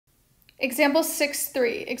Example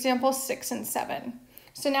 6.3, example 6 and 7.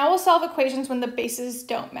 So now we'll solve equations when the bases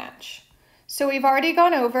don't match. So we've already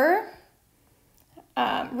gone over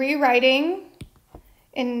rewriting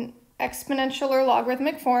in exponential or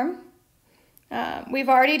logarithmic form. We've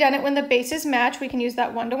already done it when the bases match. We can use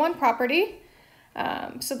that one-to-one property.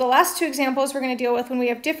 So the last two examples we're going to deal with when we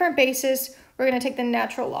have different bases, we're going to take the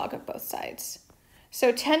natural log of both sides.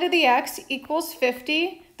 So 10 to the x equals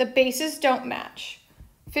 50. The bases don't match.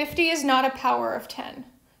 50 is not a power of 10.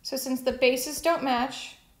 So since the bases don't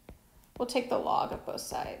match, we'll take the log of both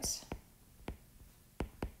sides.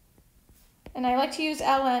 And I like to use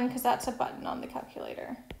ln because that's a button on the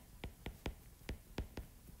calculator.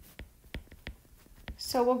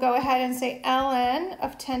 So we'll go ahead and say ln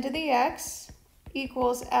of 10 to the x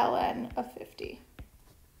equals ln of 50.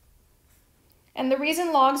 And the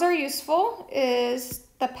reason logs are useful is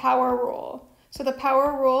the power rule. So the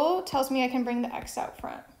power rule tells me I can bring the x out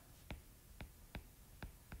front.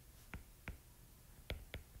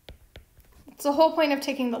 It's the whole point of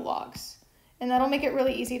taking the logs, and that'll make it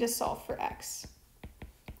really easy to solve for x.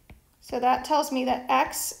 So that tells me that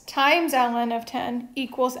x times ln of 10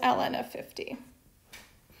 equals ln of 50.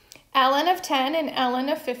 Ln of 10 and ln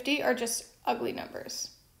of 50 are just ugly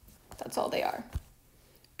numbers. That's all they are.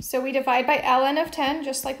 So we divide by ln of 10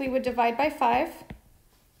 just like we would divide by 5.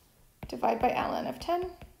 Divide by ln of 10.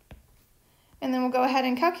 And then we'll go ahead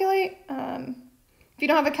and calculate. If you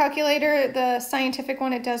don't have a calculator, the scientific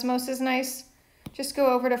one at Desmos is nice. Just go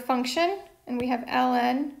over to function, and we have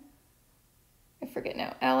ln, I forget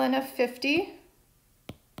now, ln of 50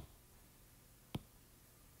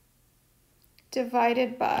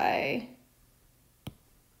 divided by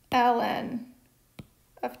ln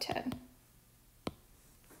of 10.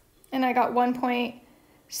 And I got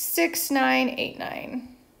 1.6989.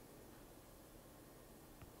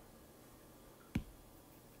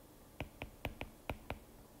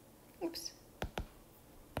 Oops.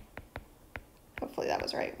 Hopefully that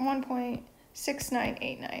was right.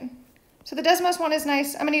 1.6989. So the Desmos one is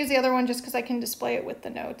nice. I'm going to use the other one just because I can display it with the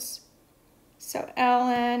notes. So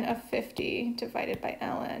ln of 50 divided by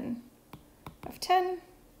ln of 10.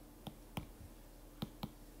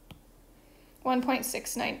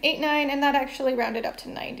 1.6989, and that actually rounded up to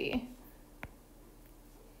 90.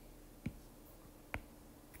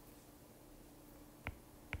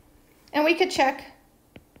 And we could check.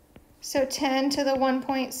 So 10 to the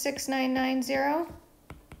 1.6990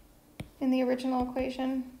 in the original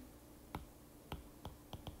equation.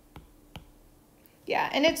 Yeah,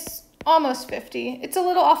 and it's almost 50. It's a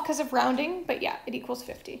little off because of rounding, but yeah, it equals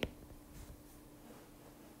 50.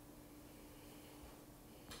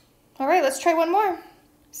 All right, let's try one more.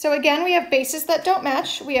 So again, we have bases that don't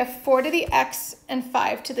match. We have 4 to the x and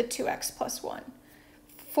 5 to the 2x plus 1.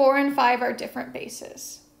 4 and 5 are different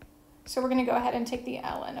bases. So we're going to go ahead and take the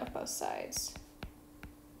ln of both sides.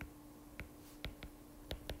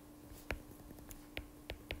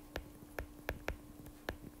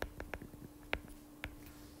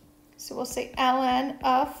 So we'll say ln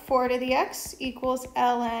of 4 to the x equals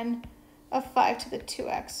ln of 5 to the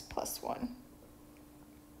 2x plus 1.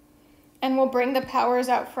 And we'll bring the powers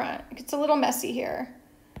out front. It gets a little messy here.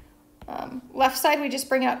 Left side, we just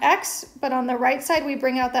bring out x, but on the right side, we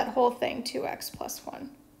bring out that whole thing, 2x plus 1.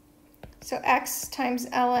 So x times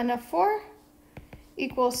ln of 4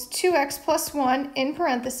 equals 2x plus 1 in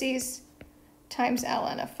parentheses times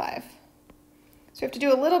ln of 5. So we have to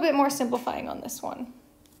do a little bit more simplifying on this one.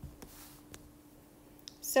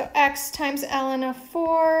 So x times ln of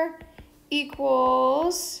 4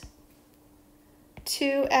 equals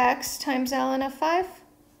 2x times ln of 5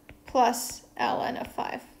 plus ln of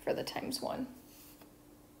 5 for the times 1.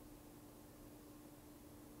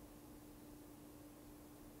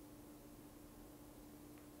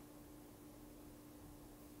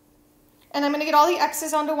 And I'm going to get all the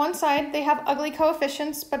x's onto one side. They have ugly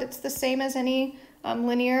coefficients, but it's the same as any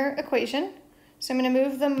linear equation. So I'm going to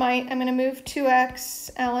move I'm going to move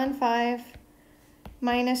 2x ln 5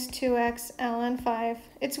 minus 2x ln 5.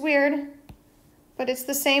 It's weird, but it's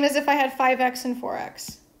the same as if I had 5x and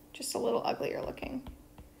 4x, just a little uglier looking.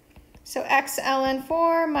 So x ln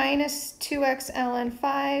 4 minus 2x ln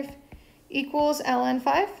 5 equals ln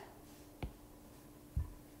 5.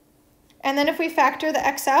 And then if we factor the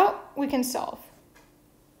x out, we can solve.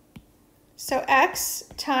 So x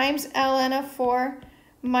times ln of 4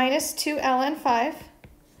 minus 2 ln 5.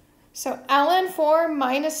 So ln 4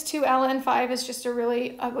 minus 2 ln 5 is just a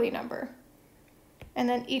really ugly number. And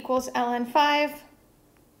then equals ln 5.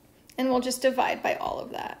 And we'll just divide by all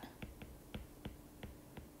of that.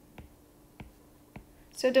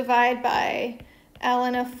 So divide by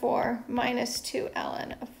ln of 4 minus 2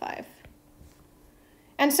 ln of 5.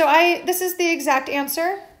 And so this is the exact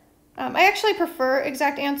answer. I actually prefer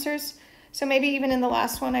exact answers. So maybe even in the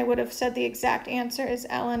last one, I would have said the exact answer is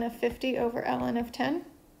ln of 50 over ln of 10.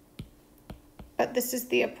 But this is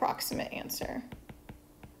the approximate answer,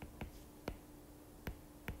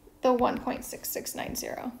 the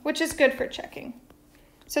 1.6690, which is good for checking.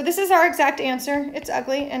 So this is our exact answer. It's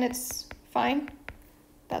ugly and it's fine.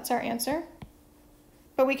 That's our answer.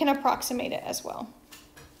 But we can approximate it as well.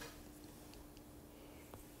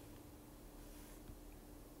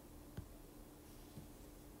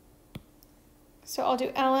 So I'll do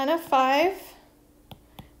ln of 5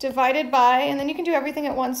 divided by, and then you can do everything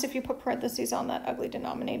at once if you put parentheses on that ugly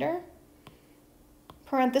denominator.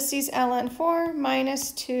 Parentheses ln 4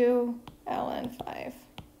 minus 2 ln 5.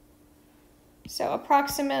 So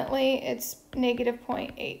approximately it's negative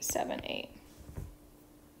 0.878.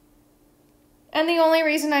 And the only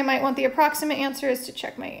reason I might want the approximate answer is to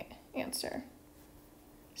check my answer.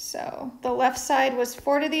 So the left side was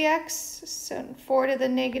 4 to the x, so 4 to the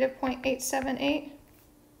negative 0.878.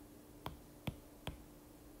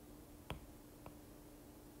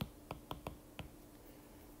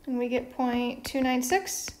 And we get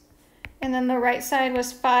 0.296. And then the right side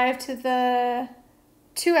was 5 to the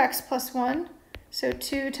 2x plus 1. So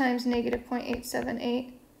 2 times negative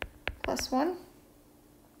 0.878 plus 1.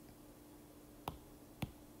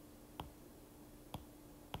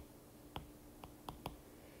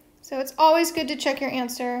 So it's always good to check your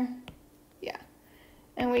answer. Yeah.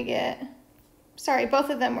 And we get, sorry, both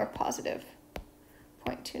of them were positive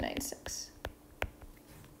 0.296.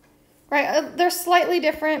 Right, they're slightly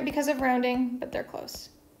different because of rounding, but they're close.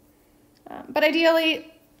 But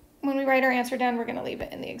ideally, when we write our answer down, we're going to leave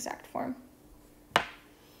it in the exact form.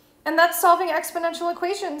 And that's solving exponential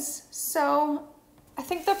equations. So I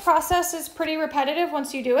think the process is pretty repetitive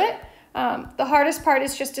once you do it. The hardest part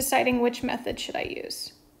is just deciding which method should I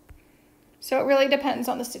use. So it really depends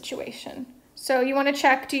on the situation. So you want to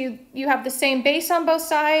check, do you have the same base on both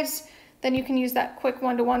sides? Then you can use that quick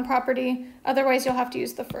one-to-one property. Otherwise, you'll have to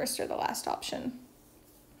use the first or the last option.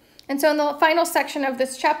 And so in the final section of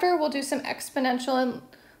this chapter, we'll do some exponential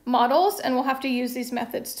models, and we'll have to use these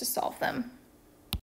methods to solve them.